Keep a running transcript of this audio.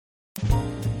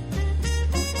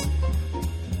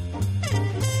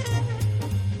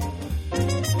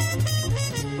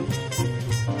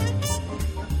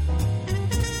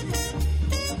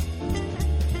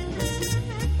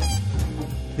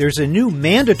There's a new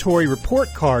mandatory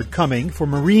report card coming for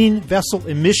marine vessel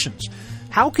emissions.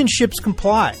 How can ships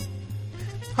comply?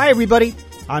 Hi, everybody.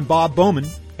 I'm Bob Bowman,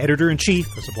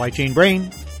 Editor-in-Chief of Supply Chain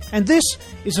Brain, and this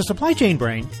is a Supply Chain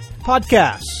Brain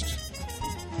podcast.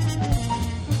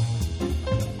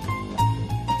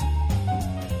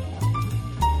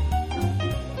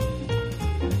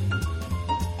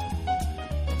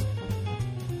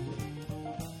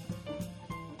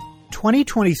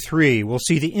 "2023 will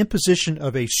see the imposition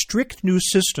of a strict new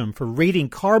system for rating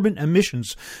carbon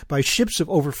emissions by ships of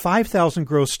over 5,000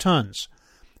 gross tons.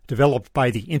 Developed by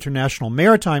the International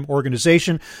Maritime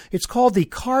Organization, it's called the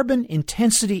Carbon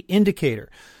Intensity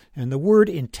Indicator, and the word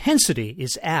intensity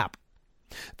is apt.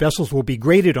 Vessels will be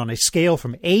graded on a scale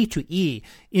from A to E,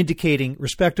 indicating,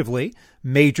 respectively,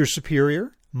 major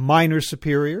superior, minor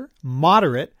superior,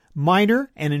 moderate,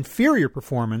 minor, and inferior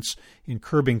performance in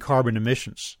curbing carbon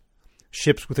emissions.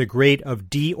 Ships with a grade of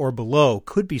D or below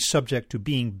could be subject to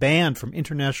being banned from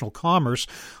international commerce,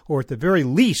 or at the very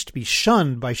least be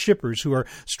shunned by shippers who are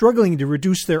struggling to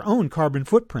reduce their own carbon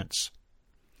footprints.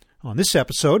 On this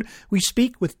episode, we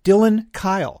speak with Dylan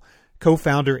Kyle,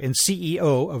 co-founder and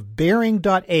CEO of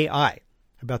Bearing.ai,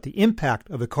 about the impact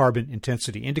of the carbon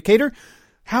intensity indicator,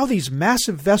 how these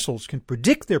massive vessels can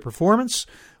predict their performance,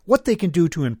 what they can do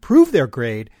to improve their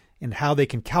grade, and how they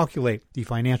can calculate the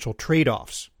financial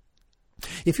trade-offs.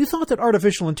 If you thought that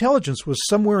artificial intelligence was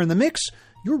somewhere in the mix,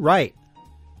 you're right.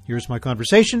 Here's my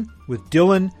conversation with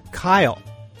Dylan Kyle.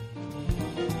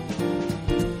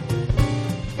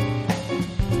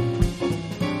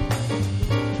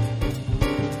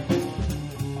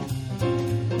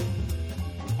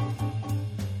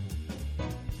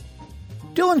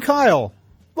 Dylan Kyle,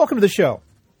 welcome to the show.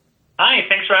 Hi,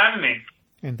 thanks for having me.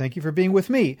 And thank you for being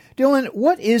with me. Dylan,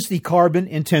 what is the carbon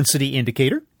intensity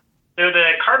indicator? So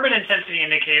the Carbon Intensity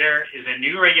Indicator is a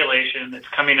new regulation that's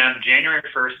coming out January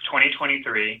 1st,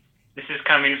 2023. This is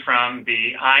coming from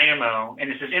the IMO,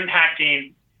 and this is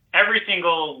impacting every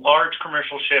single large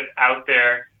commercial ship out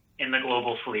there in the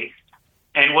global fleet.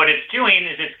 And what it's doing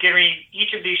is it's giving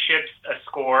each of these ships a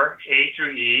score, A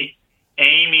through E.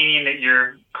 A meaning that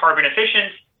you're carbon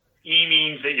efficient, E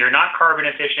means that you're not carbon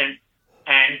efficient,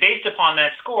 and based upon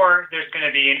that score, there's going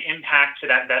to be an impact to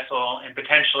that vessel and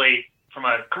potentially from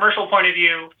a commercial point of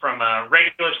view, from a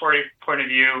regulatory point of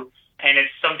view, and it's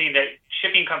something that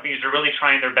shipping companies are really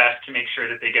trying their best to make sure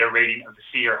that they get a rating of the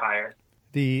C or higher.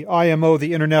 The IMO,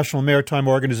 the International Maritime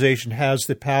Organization, has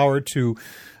the power to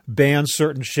ban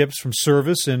certain ships from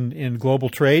service in global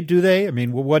trade, do they? I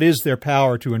mean, what is their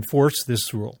power to enforce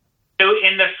this rule? So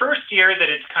in the first year that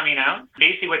it's coming out,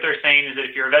 basically what they're saying is that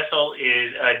if your vessel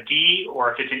is a D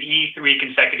or if it's an E 3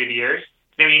 consecutive years,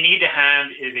 then what you need to have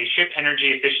is a ship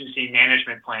energy efficiency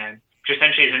management plan, which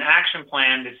essentially is an action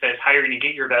plan that says how you're going to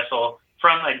get your vessel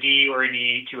from a D or an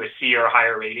E to a C or a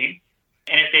higher rating.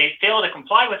 And if they fail to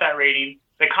comply with that rating,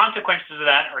 the consequences of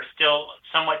that are still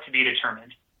somewhat to be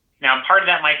determined. Now, part of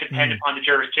that might depend upon the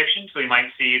jurisdiction. So we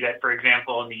might see that, for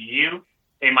example, in the EU,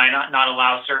 they might not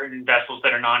allow certain vessels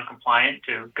that are non-compliant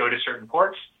to go to certain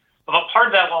ports. But part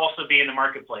of that will also be in the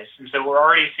marketplace. And so what we're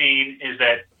already seeing is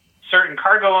that certain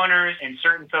cargo owners and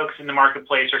certain folks in the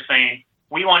marketplace are saying,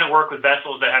 we want to work with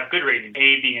vessels that have good ratings,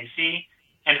 A, B, and C.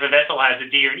 And if a vessel has a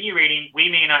D or an E rating, we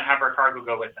may not have our cargo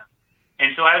go with them.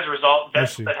 And so as a result,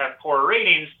 vessels that have poorer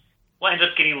ratings will end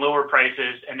up getting lower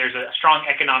prices, and there's a strong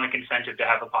economic incentive to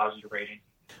have a positive rating.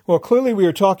 Well, clearly we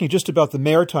are talking just about the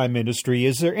maritime industry.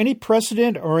 Is there any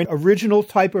precedent or an original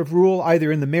type of rule, either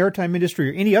in the maritime industry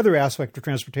or any other aspect of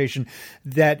transportation,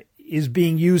 that is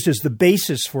being used as the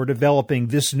basis for developing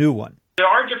this new one? There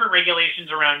are different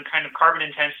regulations around kind of carbon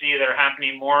intensity that are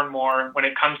happening more and more when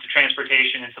it comes to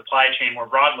transportation and supply chain more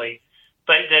broadly.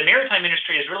 But the maritime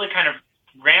industry has really kind of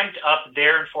ramped up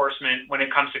their enforcement when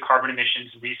it comes to carbon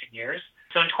emissions in recent years.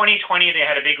 So in 2020, they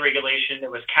had a big regulation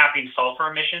that was capping sulfur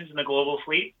emissions in the global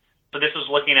fleet. So this was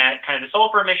looking at kind of the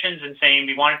sulfur emissions and saying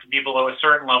we want it to be below a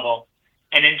certain level.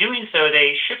 And in doing so,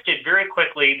 they shifted very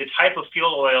quickly the type of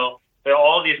fuel oil that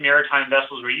all of these maritime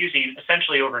vessels were using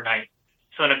essentially overnight.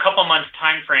 So in a couple months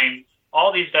time frame,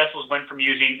 all these vessels went from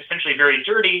using essentially very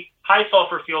dirty, high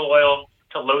sulfur fuel oil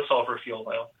to low sulfur fuel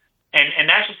oil. And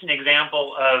that's just an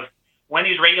example of when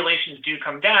these regulations do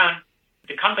come down,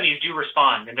 the companies do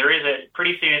respond, and there is a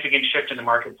pretty significant shift in the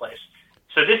marketplace.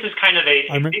 So this is kind of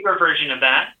a bigger version of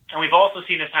that, and we've also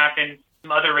seen this happen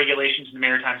in other regulations in the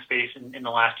maritime space in the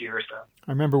last year or so.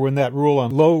 I remember when that rule on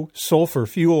low sulfur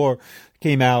fuel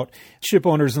came out, ship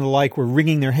owners and the like were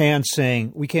wringing their hands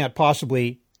saying, we can't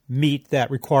possibly meet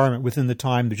that requirement within the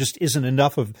time. There just isn't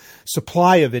enough of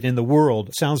supply of it in the world.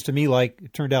 It sounds to me like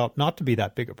it turned out not to be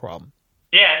that big a problem.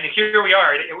 Yeah, And here we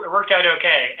are. It worked out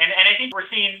okay. And I think we're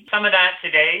seeing some of that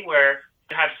today where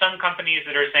you have some companies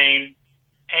that are saying,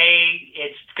 A,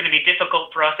 it's going to be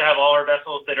difficult for us to have all our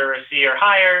vessels that are a C or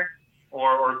higher,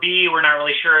 or B, we're not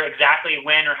really sure exactly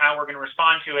when or how we're going to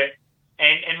respond to it.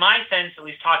 And in my sense, at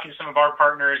least talking to some of our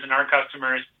partners and our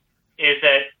customers, is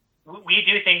that we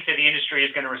do think that the industry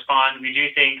is going to respond. We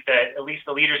do think that at least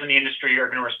the leaders in the industry are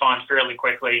going to respond fairly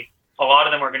quickly. A lot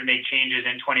of them are going to make changes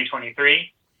in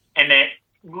 2023. And that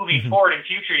moving forward in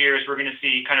future years, we're going to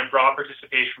see kind of broad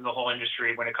participation from the whole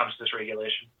industry when it comes to this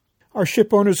regulation. Are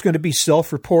ship owners going to be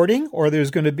self-reporting, or there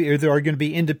are going to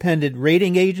be independent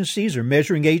rating agencies or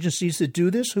measuring agencies that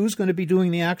do this? Who's going to be doing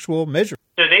the actual measure?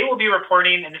 So they will be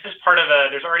reporting, and this is part of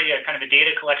there's already a kind of a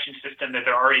data collection system that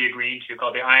they're already agreeing to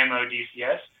called the IMO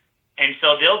DCS. And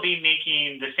so they'll be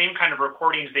making the same kind of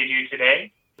recordings they do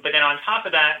today. But then on top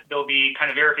of that, there'll be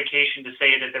kind of verification to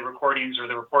say that the recordings or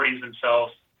the reportings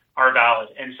themselves are valid.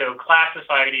 And so class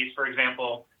societies, for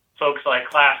example, folks like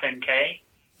Class NK,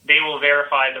 they will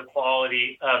verify the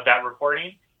quality of that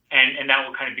reporting, and that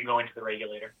will kind of be going to the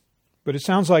regulator. But it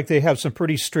sounds like they have some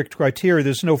pretty strict criteria.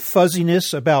 There's no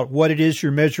fuzziness about what it is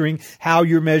you're measuring, how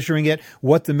you're measuring it,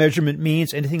 what the measurement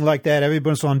means, anything like that.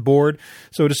 Everyone's on board,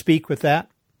 so to speak, with that?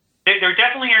 There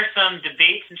definitely are some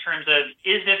debates in terms of,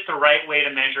 is this the right way to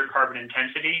measure carbon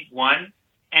intensity, one?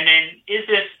 And then, is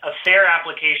this a fair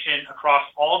application across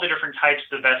all the different types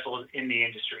of vessels in the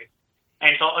industry?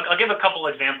 And so I'll give a couple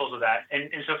examples of that. And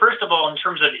so first of all, in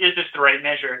terms of, is this the right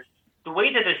measure? The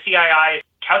way that the CII is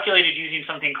calculated using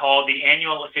something called the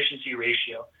annual efficiency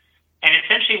ratio. And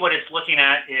essentially what it's looking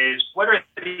at is, what are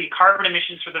the carbon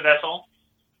emissions for the vessel?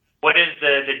 What is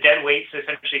the dead weight? So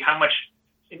essentially how much,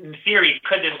 in theory,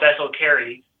 could this vessel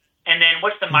carry? And then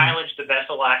what's the mileage the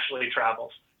vessel actually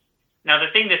travels? Now,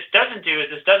 the thing this doesn't do is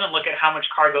this doesn't look at how much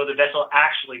cargo the vessel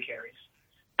actually carries.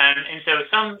 And so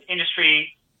some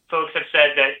industry folks have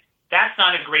said that that's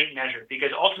not a great measure,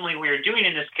 because ultimately what you're doing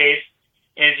in this case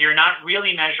is you're not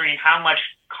really measuring how much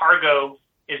cargo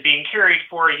is being carried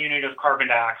for a unit of carbon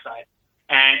dioxide.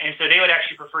 And so they would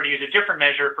actually prefer to use a different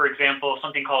measure, for example,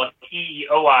 something called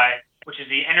EEOI, which is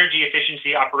the Energy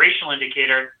Efficiency Operational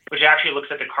Indicator, which actually looks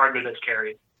at the cargo that's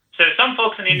carried. So some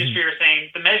folks in the industry are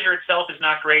saying the measure itself is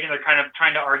not great, and they're kind of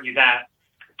trying to argue that.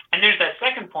 And there's that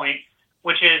second point,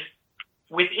 which is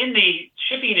within the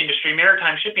shipping industry,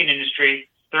 maritime shipping industry,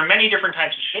 there are many different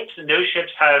types of ships, and those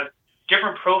ships have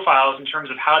different profiles in terms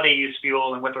of how they use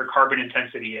fuel and what their carbon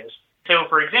intensity is. So,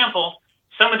 for example,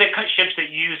 some of the ships that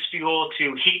use fuel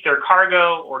to heat their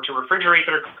cargo or to refrigerate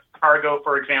their cargo,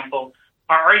 for example,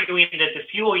 are arguing that the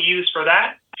fuel used for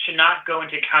that should not go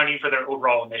into accounting for their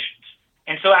overall emissions.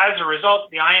 And so as a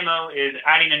result, the IMO is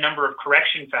adding a number of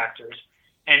correction factors.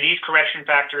 And these correction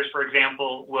factors, for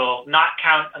example, will not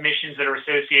count emissions that are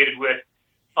associated with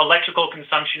electrical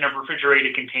consumption of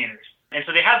refrigerated containers. And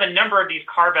so they have a number of these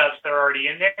carve-outs that are already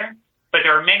in there, but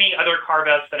there are many other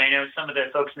carve-outs that I know some of the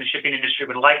folks in the shipping industry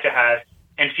would like to have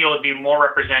and feel would be more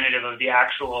representative of the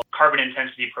actual carbon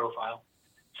intensity profile.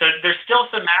 So there's still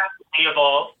some math to be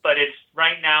evolved, but it's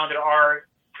right now there are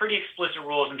pretty explicit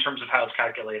rules in terms of how it's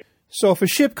calculated. So if a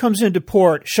ship comes into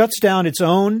port, shuts down its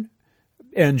own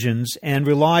engines, and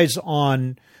relies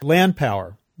on land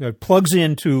power, plugs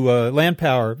into land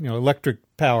power, electric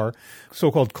power,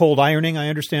 so-called cold ironing, I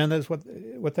understand that's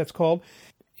what that's called.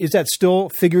 Is that still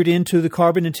figured into the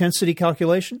carbon intensity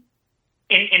calculation?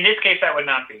 In this case, that would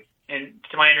not be. And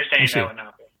to my understanding, that would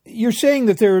not be. You're saying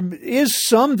that there is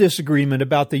some disagreement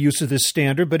about the use of this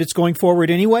standard, but it's going forward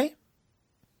anyway?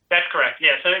 That's correct,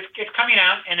 yeah. So it's coming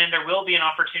out, and then there will be an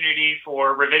opportunity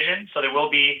for revision. So there will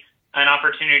be an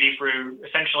opportunity for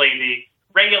essentially the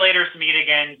regulators to meet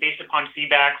again based upon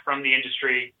feedback from the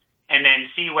industry, and then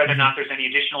see whether or not there's any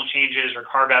additional changes or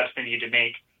carve-outs they need to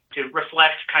make to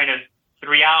reflect kind of the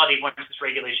reality once this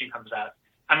regulation comes out.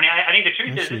 I mean, I think the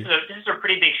truth is this is a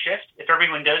pretty big shift. If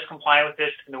everyone does comply with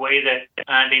this in the way that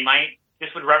they might, this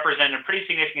would represent a pretty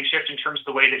significant shift in terms of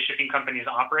the way that shipping companies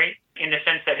operate, in the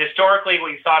sense that historically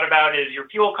what you thought about is your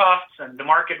fuel costs and the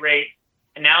market rate,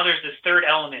 and now there's this third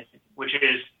element, which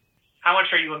is how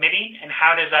much are you emitting and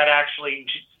how does that actually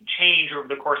change over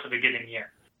the course of a given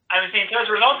year. I was saying, so as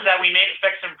a result of that, we may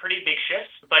expect some pretty big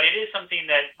shifts, but it is something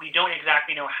that we don't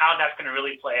exactly know how that's going to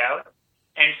really play out.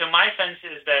 And so my sense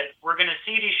is that we're going to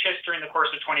see these shifts during the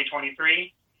course of 2023.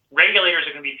 Regulators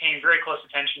are going to be paying very close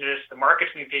attention to this. The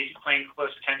market's going to be paying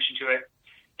close attention to it.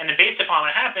 And then based upon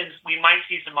what happens, we might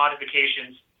see some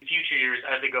modifications in future years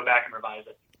as they go back and revise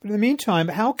it. But in the meantime,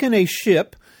 how can a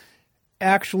ship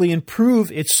actually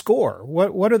improve its score?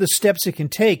 What are the steps it can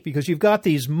take? Because you've got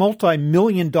these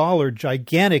multi-million-dollar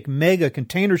gigantic mega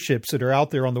container ships that are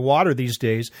out there on the water these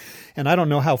days, and I don't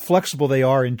know how flexible they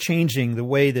are in changing the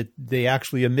way that they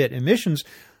actually emit emissions.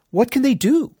 What can they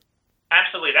do?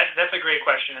 Absolutely. That's a great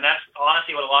question, and that's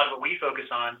honestly what a lot of what we focus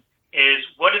on is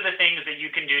what are the things that you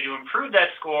can do to improve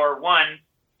that score, one,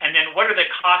 and then what are the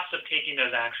costs of taking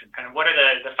those actions? Kind of what are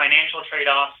the financial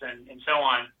trade-offs and so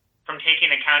on from taking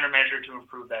a countermeasure to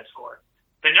improve that score.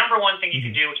 The number one thing you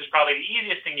can do, which is probably the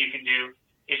easiest thing you can do,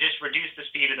 is just reduce the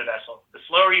speed of the vessel. The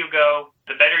slower you go,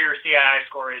 the better your CII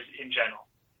score is in general.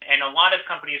 And a lot of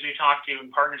companies we've talked to and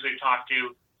partners we've talked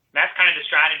to, that's kind of the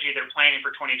strategy they're planning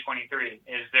for 2023,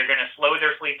 is they're going to slow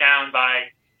their fleet down by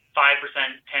 5%,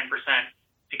 10%,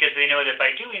 because they know that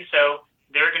by doing so,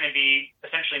 they're going to be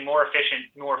essentially more efficient,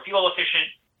 more fuel efficient,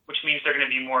 which means they're going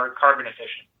to be more carbon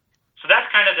efficient. So that's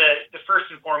kind of the first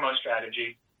and foremost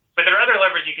strategy. But there are other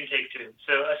levers you can take too.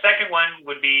 So a second one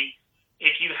would be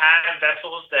if you have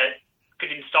vessels that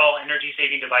could install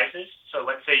energy-saving devices. So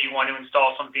let's say you want to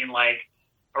install something like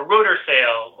a rotor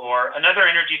sail or another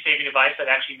energy-saving device that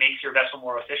actually makes your vessel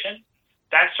more efficient.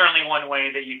 That's certainly one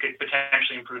way that you could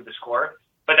potentially improve the score.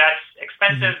 But that's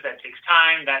expensive, that takes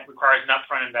time, that requires an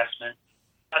upfront investment.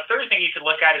 A third thing you could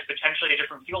look at is potentially a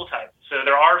different fuel type. So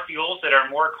there are fuels that are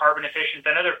more carbon efficient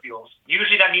than other fuels.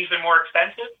 Usually that means they're more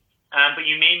expensive, but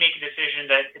you may make a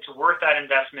decision that it's worth that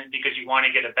investment because you want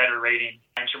to get a better rating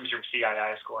in terms of your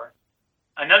CII score.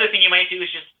 Another thing you might do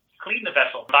is just clean the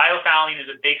vessel. Biofouling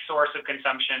is a big source of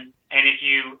consumption, and if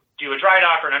you do a dry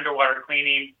dock or an underwater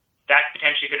cleaning, that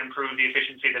potentially could improve the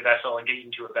efficiency of the vessel and get you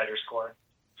to a better score.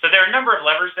 So there are a number of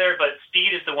levers there, but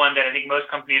speed is the one that I think most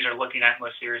companies are looking at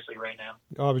most seriously right now.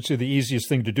 Obviously, the easiest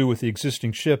thing to do with the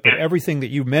existing ship, but everything that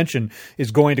you mentioned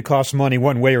is going to cost money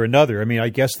one way or another. I mean, I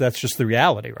guess that's just the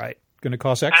reality, right? Going to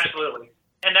cost extra. Absolutely.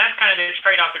 And that's kind of the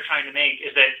trade-off they're trying to make, is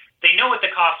that they know what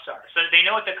the costs are. So they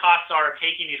know what the costs are of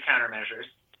taking these countermeasures.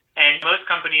 And most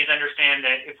companies understand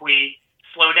that if we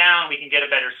slow down, we can get a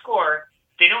better score.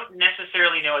 They don't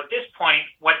necessarily know at this point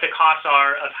what the costs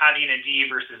are of having a D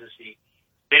versus a C.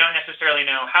 They don't necessarily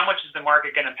know how much is the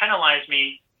market going to penalize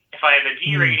me if I have a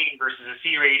D rating versus a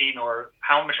C rating, or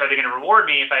how much are they going to reward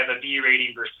me if I have a B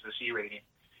rating versus a C rating.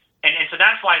 And so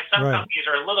that's why some companies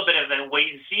are a little bit of in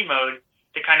wait-and-see mode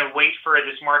to kind of wait for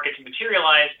this market to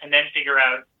materialize and then figure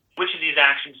out which of these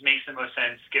actions makes the most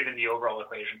sense given the overall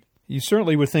equation. You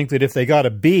certainly would think that if they got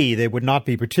a B, they would not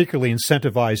be particularly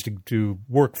incentivized to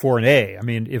work for an A. I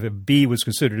mean, if a B was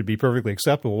considered to be perfectly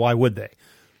acceptable, why would they?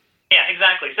 Yeah,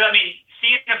 exactly. So, I mean,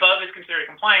 C and above is considered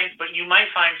compliant, but you might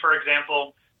find, for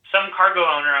example, some cargo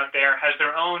owner out there has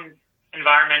their own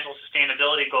environmental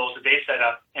sustainability goals that they set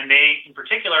up, and they, in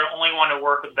particular, only want to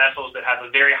work with vessels that have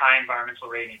a very high environmental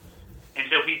rating. And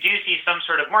so if we do see some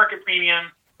sort of market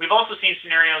premium, we've also seen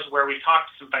scenarios where we've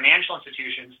talked to some financial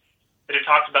institutions that have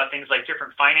talked about things like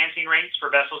different financing rates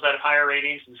for vessels that have higher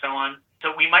ratings and so on.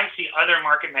 So we might see other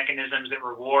market mechanisms that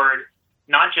reward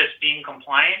not just being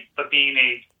compliant, but being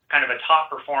a kind of a top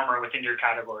performer within your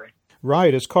category.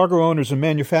 Right, as cargo owners and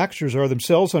manufacturers are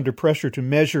themselves under pressure to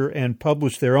measure and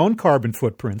publish their own carbon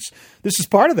footprints. This is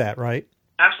part of that, right?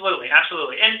 Absolutely,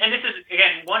 absolutely. And this is,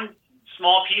 again, one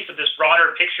small piece of this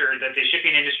broader picture that the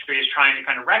shipping industry is trying to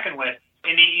kind of reckon with.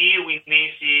 In the EU, we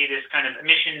may see this kind of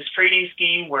emissions trading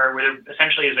scheme where there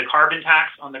essentially is a carbon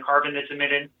tax on the carbon that's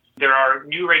emitted. There are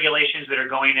new regulations that are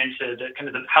going into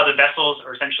how the vessels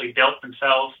are essentially built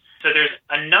themselves. So there's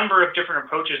a number of different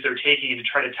approaches they're taking to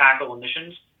try to tackle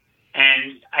emissions.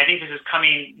 And I think this is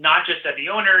coming not just at the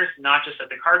owners, not just at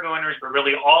the cargo owners, but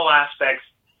really all aspects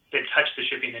that touch the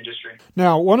shipping industry.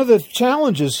 Now, one of the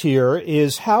challenges here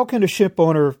is how can a ship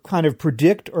owner kind of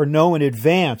predict or know in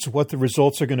advance what the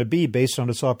results are going to be based on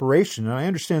its operation? And I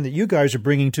understand that you guys are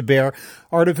bringing to bear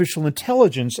artificial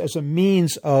intelligence as a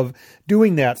means of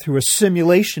doing that through a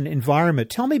simulation environment.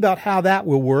 Tell me about how that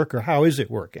will work, or how is it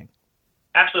working?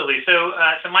 Absolutely. So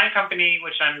my company,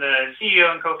 which I'm the CEO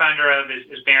and co-founder of,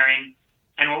 is Bearing.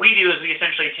 And what we do is we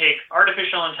essentially take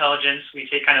artificial intelligence, we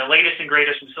take kind of latest and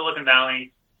greatest from Silicon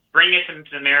Valley, bring it into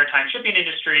the maritime shipping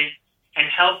industry, and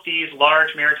help these large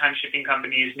maritime shipping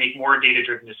companies make more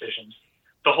data-driven decisions.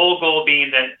 The whole goal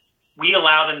being that we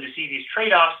allow them to see these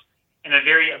trade-offs in a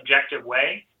very objective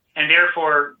way, and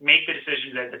therefore make the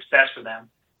decision that's best for them.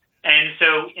 And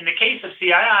so in the case of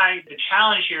CII, the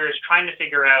challenge here is trying to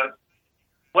figure out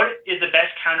what is the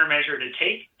best countermeasure to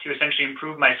take to essentially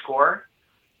improve my score?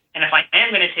 And if I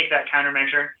am going to take that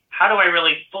countermeasure, how do I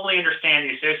really fully understand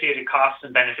the associated costs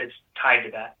and benefits tied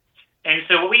to that? And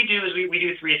so what we do is we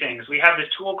do three things. We have this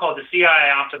tool called the CII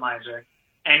Optimizer.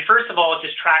 And first of all, it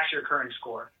just tracks your current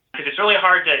score. because it's really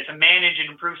hard to manage and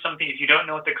improve something if you don't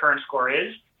know what the current score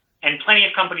is. And plenty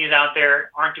of companies out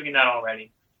there aren't doing that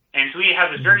already. And so we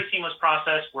have this very seamless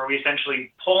process where we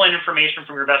essentially pull in information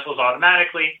from your vessels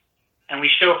automatically, and we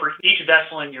show for each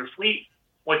vessel in your fleet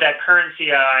what that current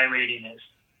CII rating is.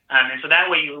 And so that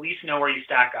way you at least know where you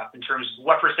stack up in terms of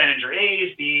what percentage are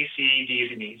A's, B's, C's,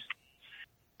 D's, and E's.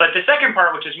 But the second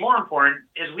part, which is more important,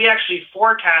 is we actually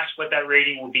forecast what that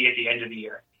rating will be at the end of the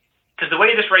year. Because the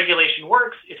way this regulation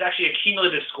works, it's actually a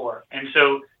cumulative score. And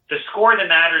so the score that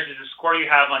matters is the score you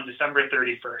have on December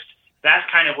 31st. That's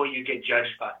kind of what you get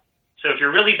judged by. So if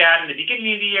you're really bad in the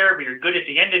beginning of the year, but you're good at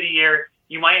the end of the year,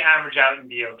 you might average out and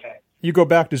be okay. You go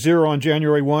back to zero on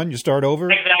January 1, you start over?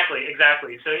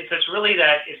 Exactly. So it's really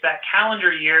it's that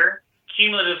calendar year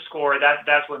cumulative score,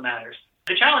 that's what matters.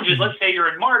 The challenge is, let's say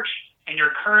you're in March and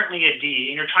you're currently a D,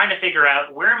 and you're trying to figure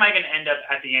out where am I going to end up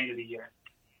at the end of the year.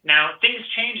 Now, things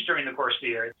change during the course of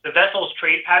the year. The vessel's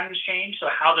trade patterns change, so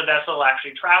how the vessel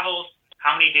actually travels,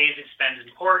 how many days it spends in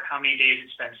port, how many days it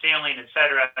spends sailing,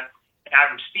 etc., the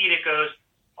average speed it goes,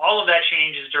 all of that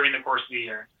changes during the course of the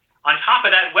year. On top of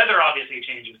that, weather obviously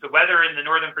changes. The weather in the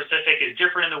Northern Pacific is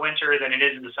different in the winter than it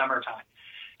is in the summertime.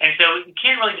 And so you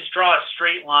can't really just draw a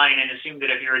straight line and assume that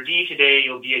if you're a D today,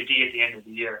 you'll be a D at the end of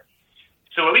the year.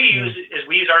 So what we use is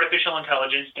we use artificial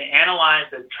intelligence to analyze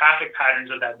the traffic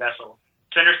patterns of that vessel,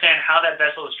 to understand how that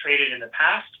vessel is traded in the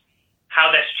past,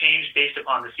 how that's changed based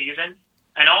upon the season,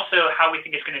 and also how we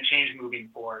think it's going to change moving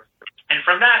forward. And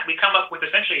from that, we come up with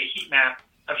essentially a heat map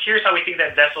of here's how we think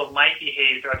that vessel might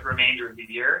behave throughout the remainder of the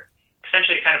year,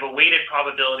 essentially kind of a weighted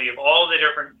probability of all the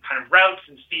different kind of routes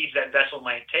and speeds that vessel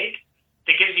might take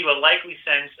that gives you a likely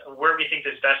sense of where we think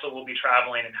this vessel will be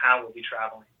traveling and how it will be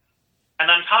traveling. And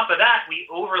on top of that, we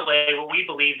overlay what we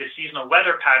believe the seasonal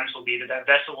weather patterns will be that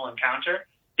vessel will encounter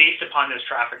based upon those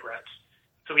traffic routes.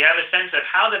 So we have a sense of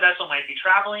how the vessel might be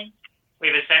traveling, we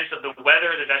have a sense of the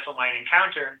weather the vessel might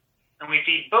encounter, and we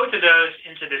feed both of those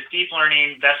into this deep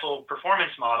learning vessel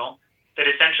performance model that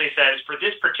essentially says, for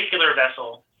this particular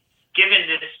vessel, given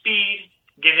this speed,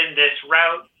 given this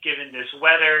route, given this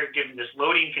weather, given this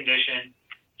loading condition,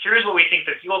 here's what we think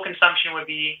the fuel consumption would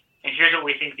be, and here's what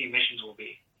we think the emissions will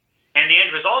be. And the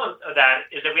end result of that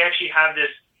is that we actually have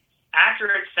this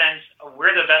accurate sense of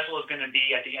where the vessel is going to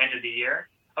be at the end of the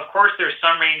year. Of course, there's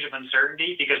some range of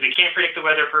uncertainty because we can't predict the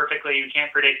weather perfectly. We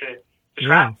can't predict the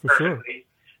traffic perfectly.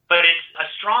 Sure. But it's a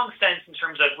strong sense in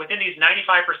terms of within these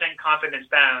 95% confidence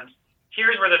bounds,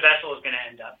 here's where the vessel is going to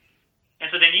end up. And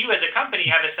so then you as a company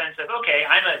have a sense of, okay,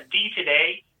 I'm a D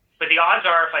today, but the odds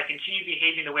are if I continue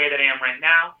behaving the way that I am right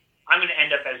now, I'm going to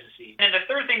end up as a C. And the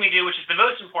third thing we do, which is the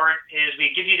most important, is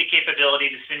we give you the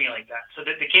capability to simulate that. So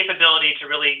that the capability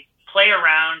to really play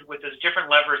around with those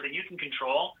different levers that you can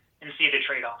control and see the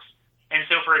trade-offs. And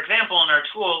so, for example, in our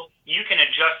tool, you can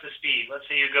adjust the speed. Let's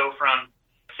say you go from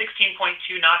 16.2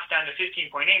 knots down to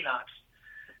 15.8 knots.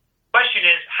 Question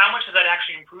is, how much does that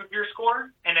actually improve your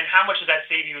score? And then how much does that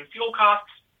save you in fuel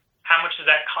costs? How much does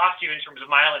that cost you in terms of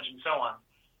mileage and so on?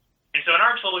 And so in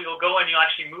our tool, you'll go and you'll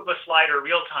actually move a slider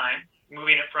real time,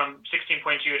 moving it from 16.2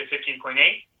 to 15.8.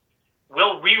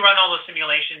 We'll rerun all the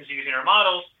simulations using our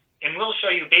models, and we'll show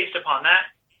you based upon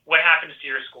that what happens to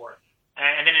your score.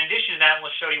 And then in addition to that,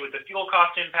 we'll show you what the fuel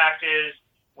cost impact is,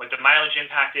 what the mileage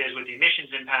impact is, what the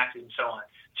emissions impact is, and so on.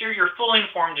 So you're fully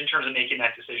informed in terms of making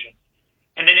that decision.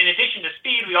 And then in addition to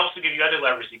speed, we also give you other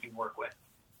levers you can work with.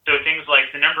 So things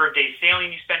like the number of days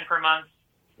sailing you spend per month,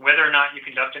 whether or not you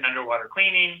conduct an underwater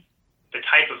cleaning, the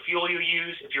type of fuel you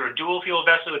use, if you're a dual fuel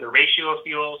vessel with a ratio of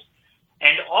fuels,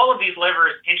 and all of these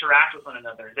levers interact with one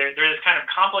another. They're this kind of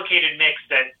complicated mix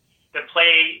that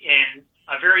play in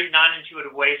a very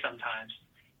non-intuitive way sometimes.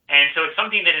 And so it's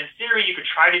something that in theory you could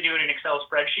try to do in an Excel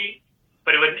spreadsheet,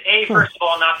 but it would, A, first of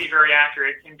all, not be very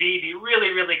accurate, and B, be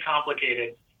really, really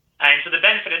complicated. And so the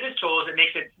benefit of this tool is it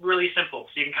makes it really simple,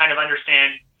 so you can kind of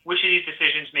understand which of these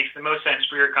decisions makes the most sense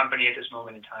for your company at this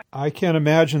moment in time. I can't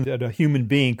imagine that a human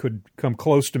being could come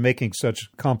close to making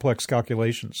such complex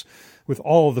calculations with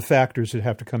all of the factors that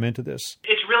have to come into this.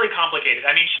 It's really complicated.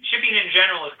 I mean, shipping in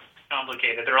general is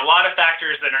complicated. There are a lot of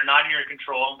factors that are not in your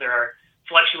control. There are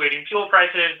fluctuating fuel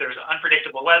prices, there's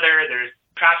unpredictable weather, there's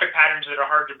traffic patterns that are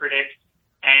hard to predict.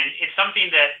 And it's something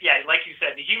that, like you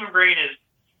said, the human brain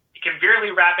can barely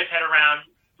wrap its head around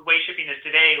the way shipping is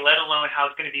today, let alone how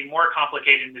it's going to be more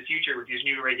complicated in the future with these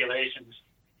new regulations.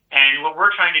 And what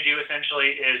we're trying to do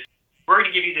essentially is we're going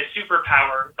to give you this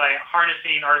superpower by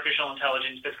harnessing artificial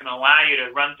intelligence that's going to allow you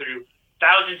to run through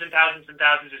thousands and thousands and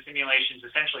thousands of simulations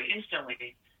essentially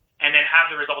instantly, and then have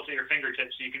the results at your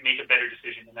fingertips so you can make a better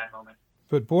decision in that moment.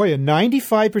 But boy, a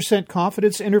 95%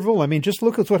 confidence interval? I mean, just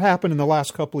look at what happened in the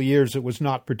last couple of years. It was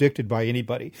not predicted by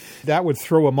anybody. That would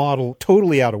throw a model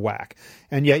totally out of whack.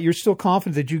 And yet you're still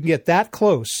confident that you can get that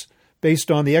close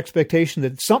based on the expectation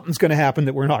that something's going to happen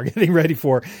that we're not getting ready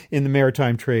for in the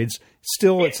maritime trades.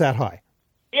 Still, it's that high.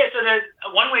 Yeah, so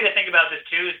one way to think about this,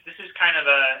 too, is this is kind of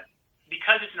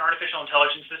because it's an artificial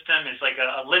intelligence system, it's like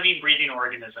a living, breathing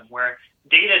organism where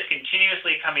data is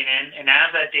continuously coming in, and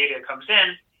as that data comes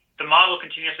in, the model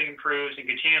continuously improves and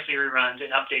continuously reruns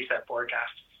and updates that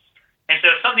forecast. And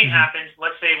so if something happens,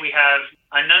 let's say we have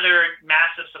another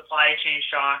massive supply chain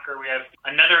shock, or we have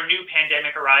another new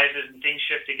pandemic arises and things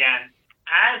shift again,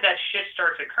 as that shift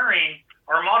starts occurring,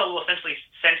 our model will essentially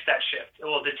sense that shift. It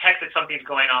will detect that something's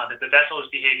going on, that the vessel is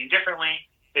behaving differently,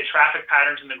 the traffic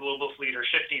patterns in the global fleet are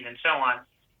shifting, and so on.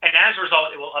 And as a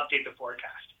result, it will update the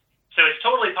forecast. So it's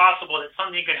totally possible that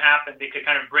something could happen that could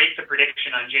kind of break the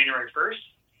prediction on January 1st.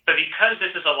 But because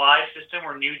this is a live system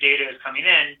where new data is coming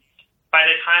in, by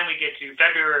the time we get to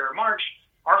February or March,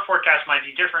 our forecast might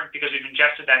be different because we've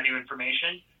ingested that new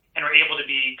information and we're able to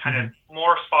be kind of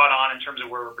more spot on in terms of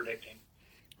where we're predicting.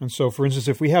 And so, for instance,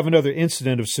 if we have another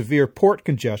incident of severe port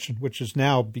congestion, which is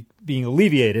now being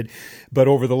alleviated, but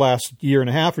over the last year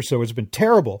and a half or so has been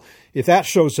terrible, if that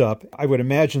shows up, I would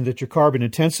imagine that your carbon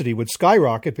intensity would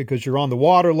skyrocket because you're on the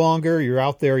water longer, you're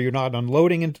out there, you're not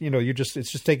unloading, and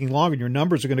it's just taking longer, and your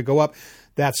numbers are going to go up.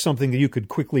 That's something that you could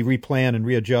quickly replan and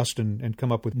readjust and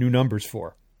come up with new numbers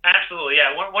for. Absolutely,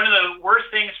 yeah. One of the worst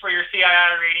things for your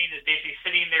CII rating is basically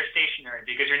sitting there stationary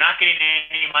because you're not getting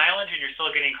any mileage and you're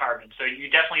still getting carbon. So you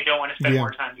definitely don't want to spend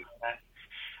more time doing that.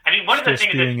 I mean, one of the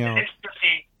things that's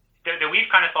interesting that we've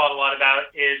kind of thought a lot about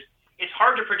is it's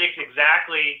hard to predict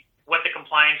exactly what the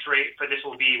compliance rate for this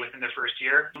will be within the first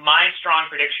year. My strong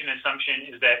prediction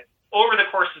assumption is that over the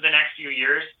course of the next few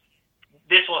years,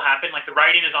 this will happen. Like the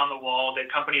writing is on the wall that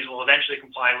companies will eventually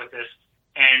comply with this.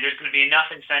 And there's going to be enough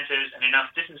incentives and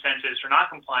enough disincentives for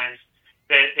non-compliance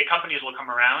that the companies will come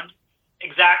around.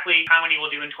 Exactly how many we'll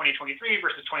do in 2023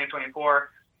 versus 2024,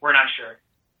 we're not sure.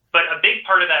 But a big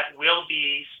part of that will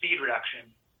be speed reduction.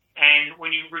 And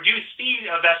when you reduce speed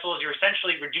of vessels, you're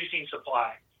essentially reducing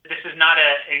supply. This is not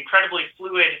an incredibly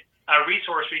fluid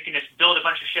resource where you can just build a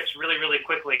bunch of ships really, really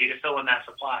quickly to fill in that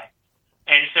supply.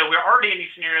 And so we're already in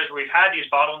these scenarios where we've had these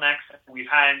bottlenecks and we've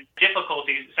had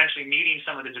difficulties essentially meeting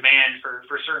some of the demand for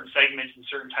certain segments and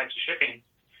certain types of shipping.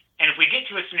 And if we get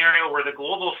to a scenario where the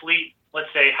global fleet,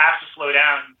 let's say, has to slow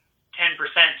down 10%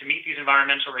 to meet these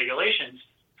environmental regulations,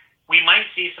 we might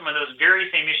see some of those very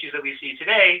same issues that we see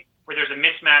today where there's a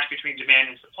mismatch between demand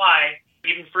and supply,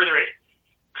 even further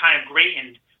kind of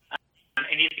greatened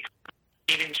and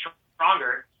even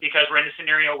stronger because we're in a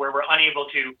scenario where we're unable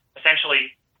to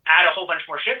essentially add a whole bunch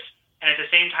more ships, and at the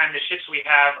same time, the ships we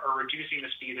have are reducing the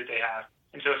speed that they have.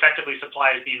 And so effectively,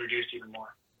 supply is being reduced even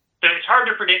more. So it's hard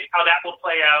to predict how that will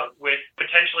play out with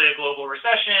potentially a global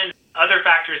recession, other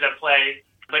factors at play,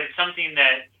 but it's something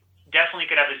that definitely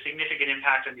could have a significant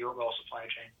impact on the overall supply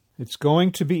chain. It's going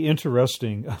to be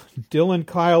interesting. Dylan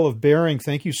Kyle of Bering,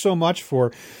 thank you so much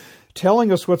for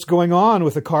telling us what's going on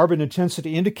with the carbon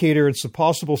intensity indicator and some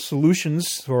possible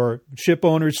solutions for ship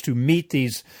owners to meet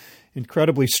these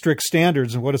incredibly strict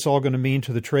standards and what it's all going to mean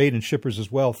to the trade and shippers as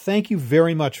well. Thank you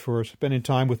very much for spending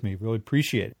time with me. Really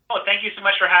appreciate it. Oh, thank you so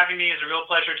much for having me. It's a real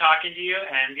pleasure talking to you.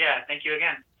 And yeah, thank you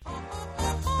again.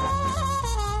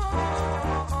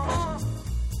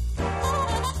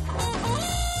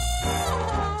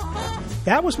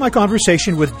 That was my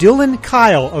conversation with Dylan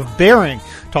Kyle of Bering,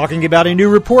 talking about a new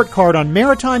report card on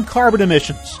maritime carbon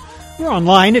emissions. We're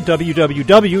online at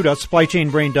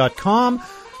www.supplychainbrain.com,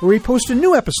 where we post a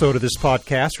new episode of this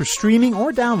podcast for streaming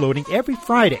or downloading every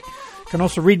Friday. You can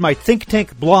also read my Think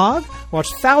Tank blog,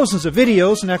 watch thousands of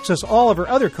videos, and access all of our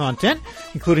other content,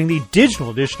 including the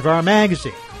digital edition of our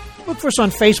magazine. Look for us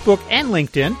on Facebook and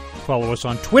LinkedIn. Follow us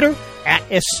on Twitter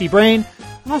 @SCBrain,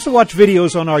 and also watch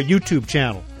videos on our YouTube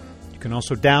channel. You can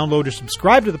also download or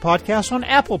subscribe to the podcast on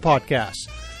Apple Podcasts.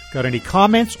 Got any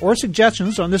comments or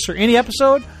suggestions on this or any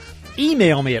episode?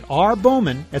 Email me at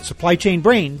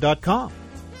rbowman@supplychainbrain.com.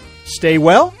 Stay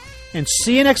well, and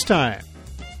see you next time.